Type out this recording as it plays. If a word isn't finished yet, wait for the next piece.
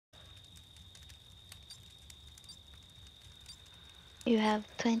You have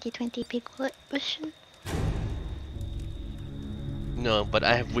 20/20 piglet vision. No, but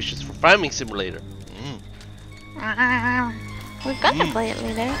I have wishes for Farming Simulator. We're gonna play it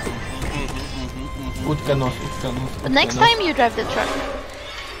later. Utkanos. But next time you drive the truck.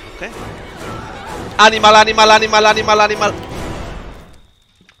 Okay. Animal, animal, animal, animal, animal.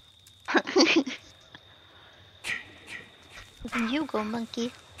 Then you go,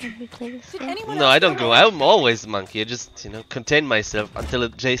 monkey, when we play this game. No, I don't go. I'm always monkey. I just, contain myself until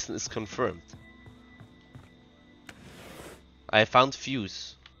Jason is confirmed. I found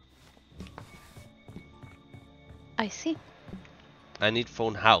fuse. I see. I need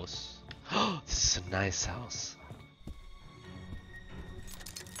phone house. This is a nice house.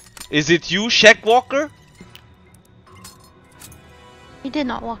 Is it you, Shack Walker? You did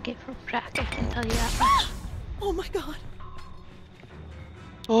not walk it from track, I can tell you that much. Oh my god.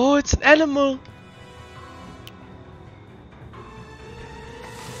 Oh, it's an animal.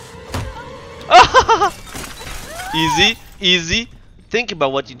 Easy, easy. Think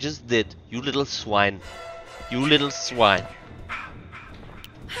about what you just did, you little swine. You little swine.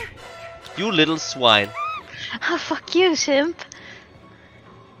 You little swine. Oh, fuck you, simp.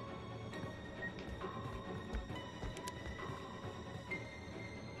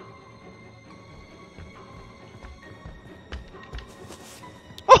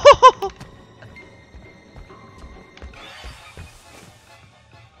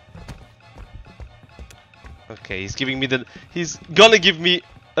 Okay, he's gonna give me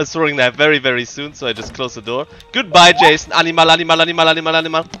a throwing knife very, very soon, so I just close the door. Goodbye, Jason. Animal, animal, animal, animal,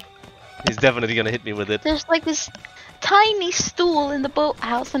 animal. He's definitely gonna hit me with it. There's like this tiny stool in the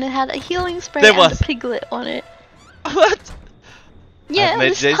boathouse and it had a healing spray There and was. a piglet on it. What? Yeah,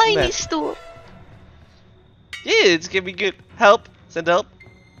 made this Jason tiny mad. stool. Yeah, it's gonna be good. Help. Send help.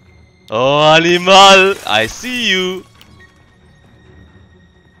 Oh, animal. I see you.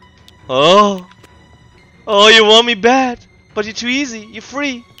 Oh. Oh, you want me bad. But you're too easy. You're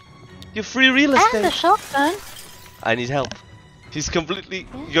free. You're free real And estate. a shotgun. I need help. He's completely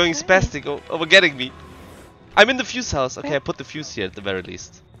going spastic over getting me. I'm in the fuse house. Okay, I put the fuse here at the very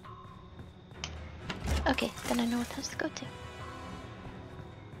least. Okay, then I know what house to go to.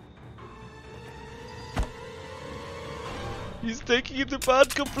 He's taking it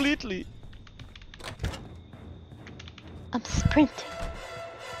apart completely. I'm sprinting.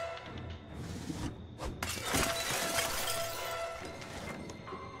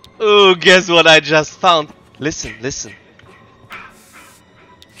 Oh, guess what I just found? Listen, listen.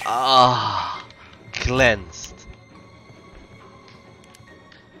 Ah, cleansed.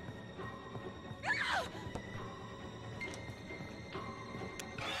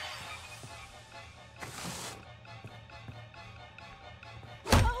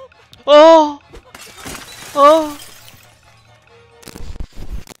 Oh! Oh!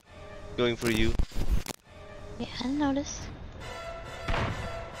 Going for you. Yeah, I noticed.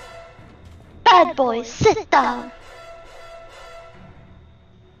 Bad boy, sit down!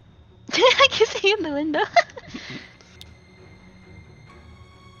 I can see you in the window.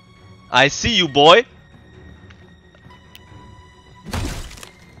 I see you, boy.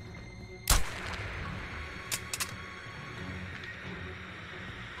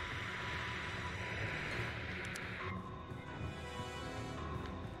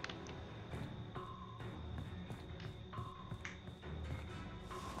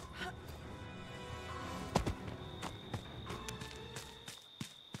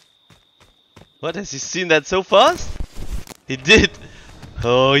 What, has he seen that so fast? He did.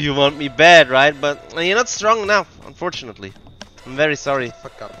 Oh, you want me bad, right? But you're not strong enough, unfortunately. I'm very sorry.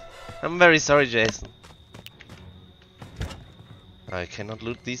 Fuck up. I'm very sorry, Jason. I cannot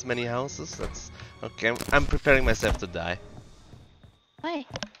loot these many houses. That's okay. I'm preparing myself to die. Why?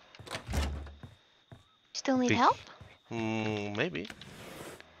 Still need Be- help? Maybe.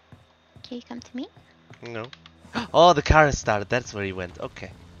 Can you come to me? No. Oh, the car has started. That's where he went.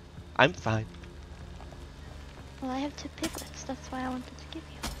 Okay. I'm fine. Well, I have 2 piglets. That's why I wanted to give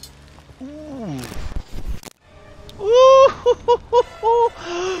you. Ooh. Ooh.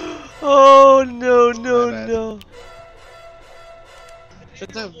 Oh no no My bad. no.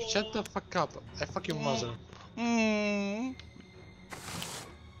 Shut the fuck up. I fuck your mother. Mm.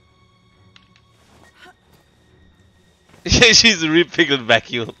 She's a repickled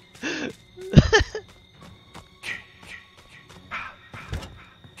vacuum.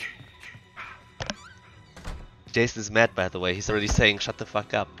 Jason is mad, by the way. He's already saying, "Shut the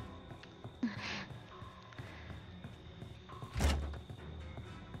fuck up."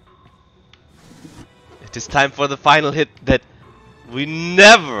 It is time for the final hit that. We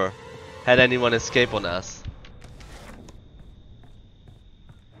never had anyone escape on us.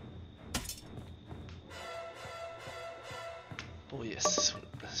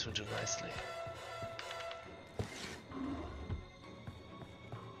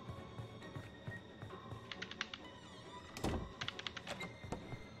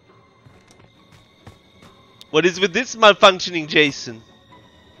 What is with this malfunctioning, Jason?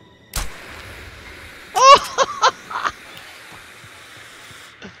 Oh!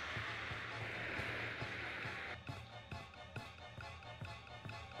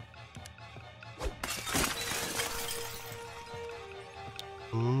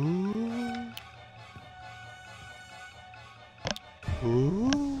 Ooh.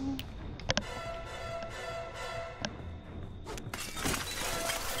 Ooh.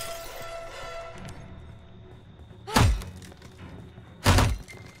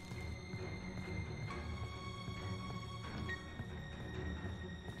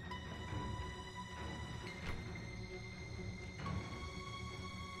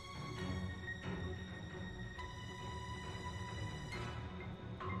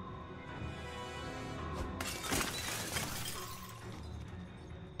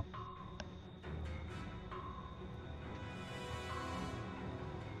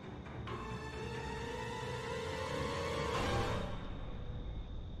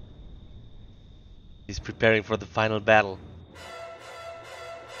 He's preparing for the final battle.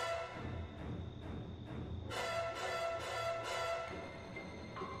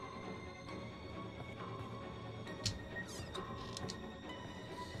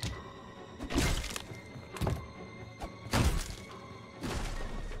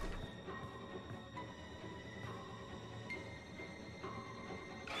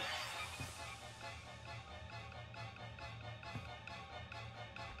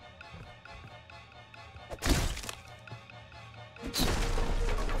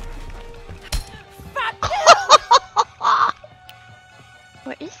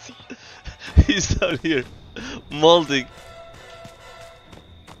 Where is he? He's down here, molding.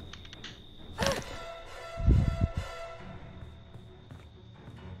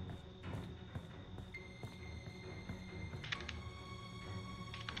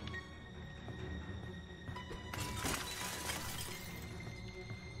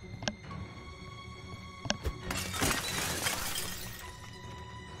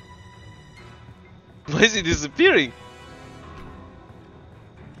 Why is he disappearing?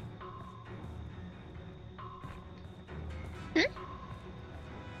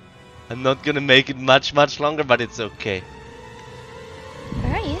 I'm not gonna make it much longer, but it's okay.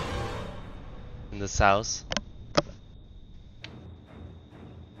 Where are you? In this house.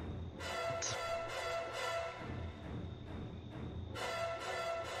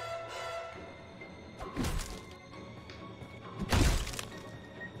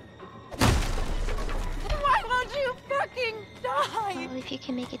 Why won't you fucking die? Well, if you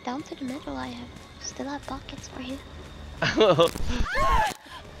can make it down to the middle, still have pockets for you. Oh,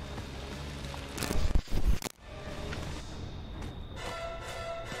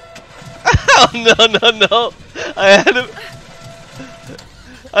 no.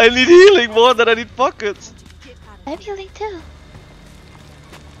 I need healing more than I need pockets. I have healing too.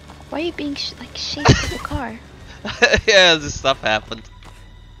 Why are you being like chased to the car? Yeah, this stuff happened.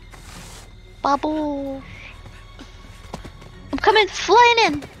 Bubble. I'm coming flying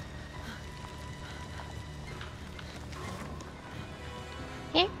in.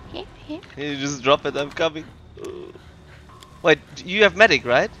 Here. You just drop it, I'm coming. Wait, you have medic,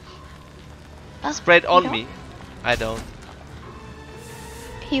 right? Oh, Spray it you on don't? me. I don't.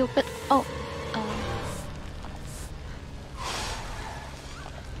 Heal, but oh.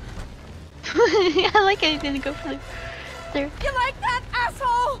 I like it. He's gonna go for there. You like that,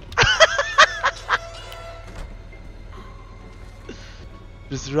 asshole?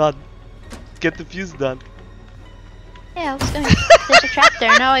 Just run. Get the fuse done. Yeah, I was going. There's a trap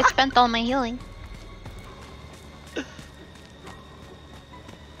there. Now I spent all my healing.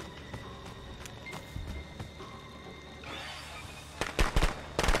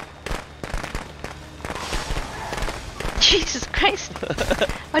 Jesus Christ.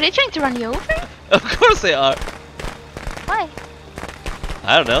 Are they trying to run you over? Of course they are. Why?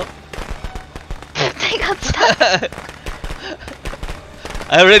 I don't know. They got stuck.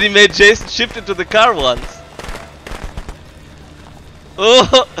 I already made Jason shift into the car once.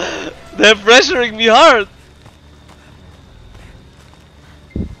 Oh, they're pressuring me hard.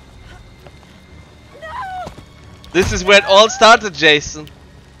 No! This is where it all started, Jason.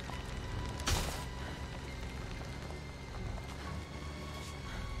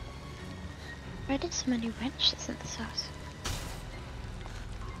 Why are there so many wrenches in this house?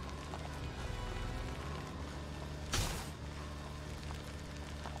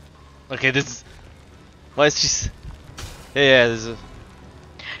 Okay, this is... Why is she... Yeah, this is...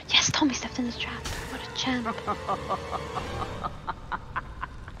 Yes, Tommy stepped in the trap. What a champ.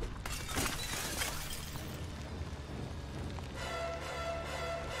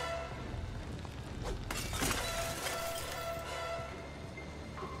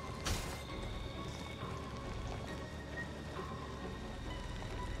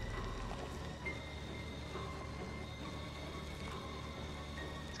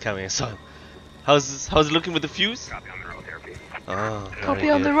 coming. So, how's it looking with the fuse? Copy on the road therapy. Oh, Copy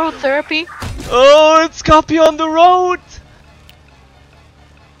on the road therapy. Oh, it's copy on the road.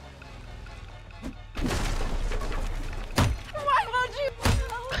 Why won't you?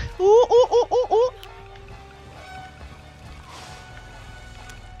 Ooh, ooh, ooh, ooh, ooh.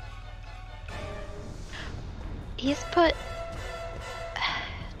 He's put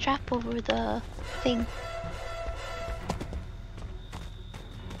trap over the thing.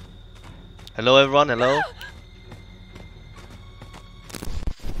 Hello, everyone. Hello.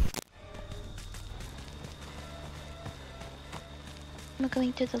 I'm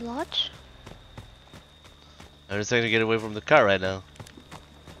going to the lodge. I'm just trying to get away from the car right now.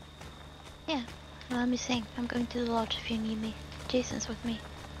 Yeah, I'm saying I'm going to the lodge if you need me. Jason's with me.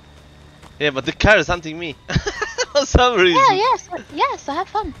 Yeah, but the car is hunting me. For some reason. Yeah, yes, I have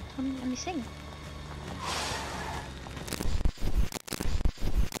fun. I'm saying.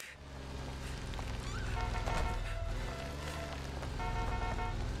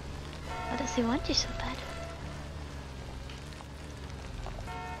 Why does he want you so bad?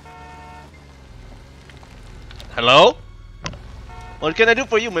 Hello? What can I do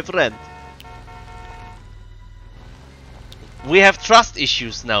for you, my friend? We have trust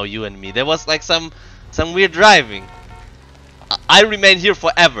issues now, you and me. There was like some weird driving. I remain here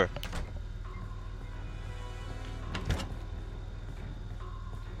forever.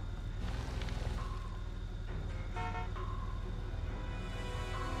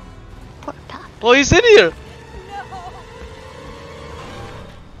 Poor Pop. Oh, he's in here.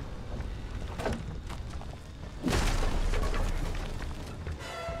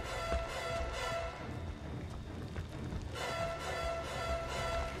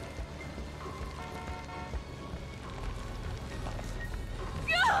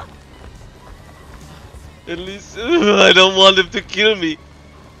 At least I don't want him to kill me.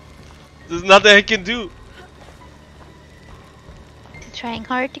 There's nothing I can do. Is he trying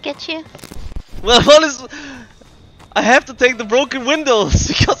hard to get you? Well, what is? I have to take the broken windows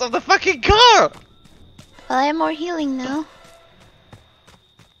because of the fucking car. Well, I have more healing now.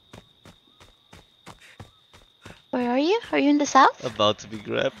 Where are you? Are you in the south? About to be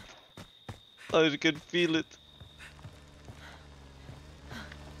grabbed. I can feel it.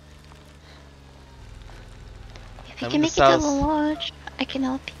 If you I'm can in make the it to the south. lodge, I can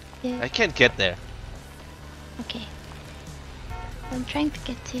help you. I can't get there. Okay. I'm trying to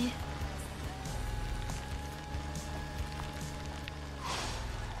get to you.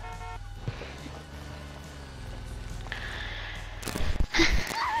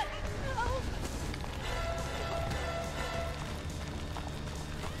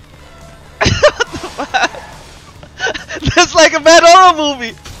 That's like a bad horror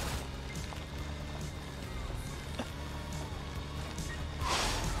movie.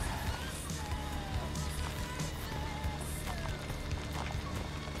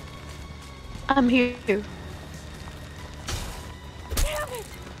 I'm here. Damn it!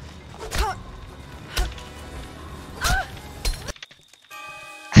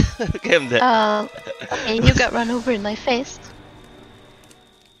 Okay, I'm dead. Okay, you got run over in my face.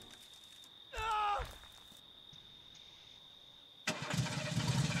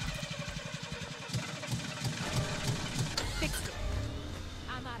 Fixed it.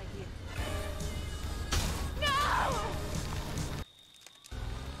 I'm out of here. No!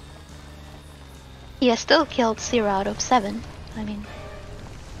 He has still killed 0 out of 7. I mean,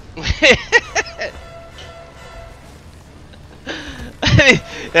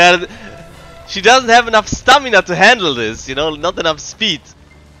 Yeah, she doesn't have enough stamina to handle this, you know, not enough speed.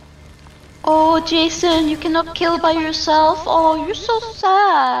 oh, Jason, you cannot kill by yourself. Oh, you're so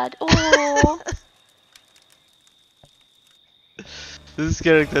sad. Oh. This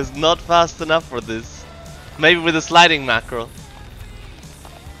character is not fast enough for this. Maybe with a sliding macro.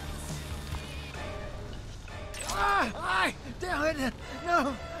 Damn it!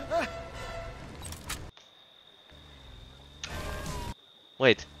 No!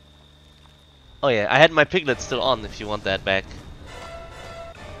 Wait. Oh yeah, I had my piglet still on if you want that back.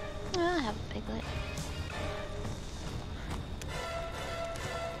 I have a piglet.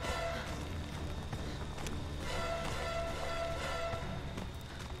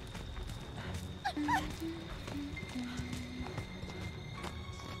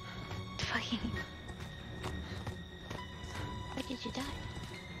 Fucking. Why did you die?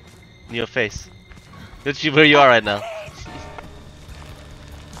 In your face. That's where you are right now.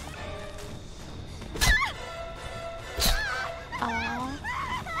 Aww.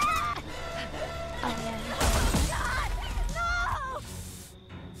 Oh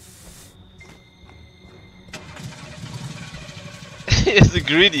yeah. is the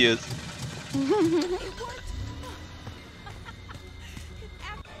greediest.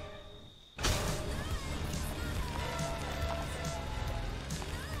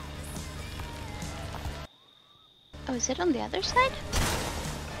 Oh, is it on the other side?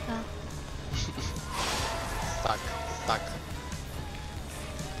 Oh. Stuck. Stuck.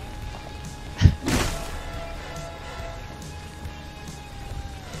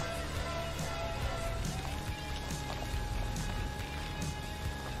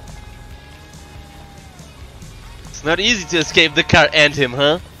 It's not easy to escape the car and him,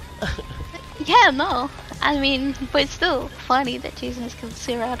 huh? Yeah, no. I mean, but it's still funny that Jason has killed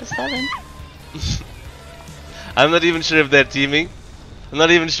 0 out of 7. I'm not even sure if they're teaming. I'm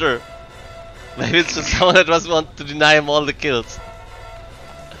not even sure. Maybe it's just someone that just wants to deny him all the kills.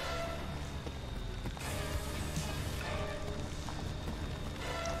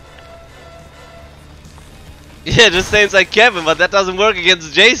 Yeah, just stay inside Kevin, but that doesn't work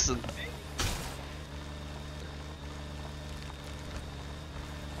against Jason.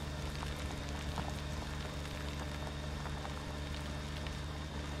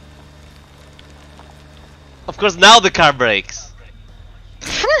 Of course, now the car breaks.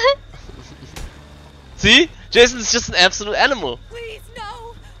 See? Jason's just an absolute animal. Please,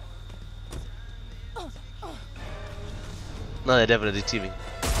 no! No, they're definitely teaming.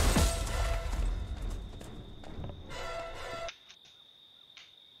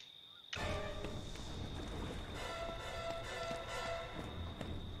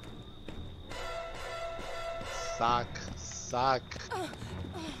 Suck. Suck.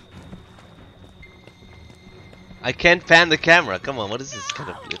 I can't pan the camera. Come on, what is this kind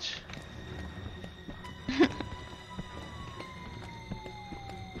of glitch?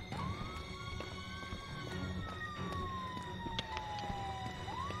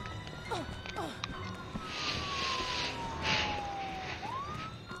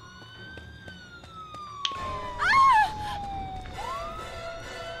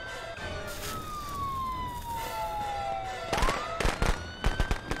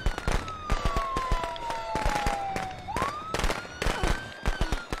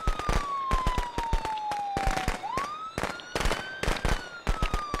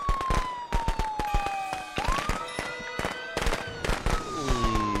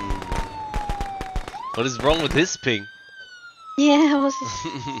 What is wrong with his ping? Yeah, I was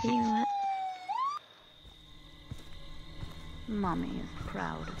just seeing that. Mommy is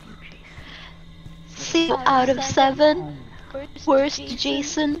proud of you, Jason. 0 out of 7. Worst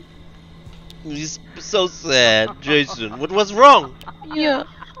Jason. He's so sad, Jason. What was wrong? Yeah.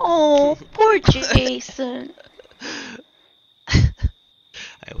 Oh, poor Jason.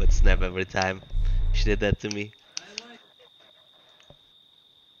 I would snap every time she did that to me.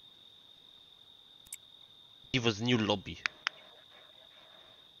 He was new lobby.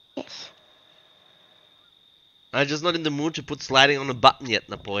 Yes. I'm just not in the mood to put sliding on a button yet,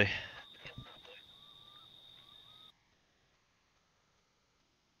 na boy.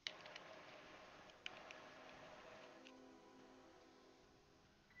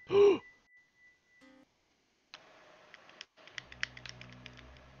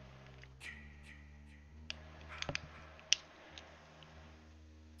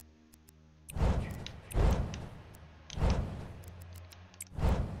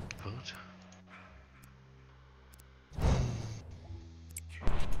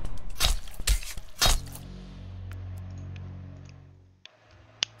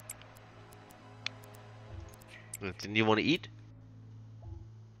 What? Didn't you want to eat?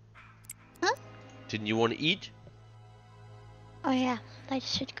 Huh? Didn't you want to eat? Oh yeah, I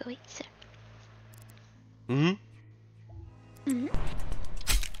should go eat, sir. Hmm? Mm-hmm.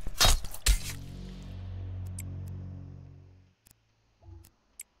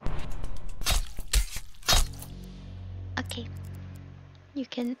 Okay. You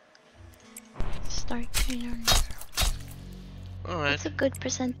can start your... Alright. What's a good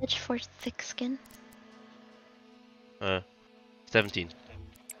percentage for thick skin? 17.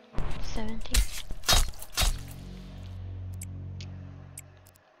 70.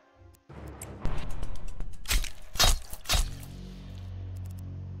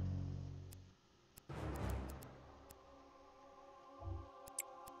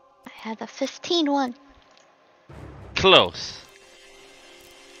 I had a 15 one. Close.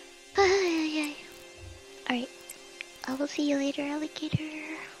 Alright. I will see you later, alligator.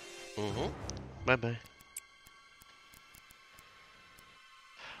 Bye bye.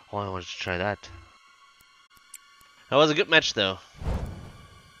 Oh, I wanted to try that. That was a good match though.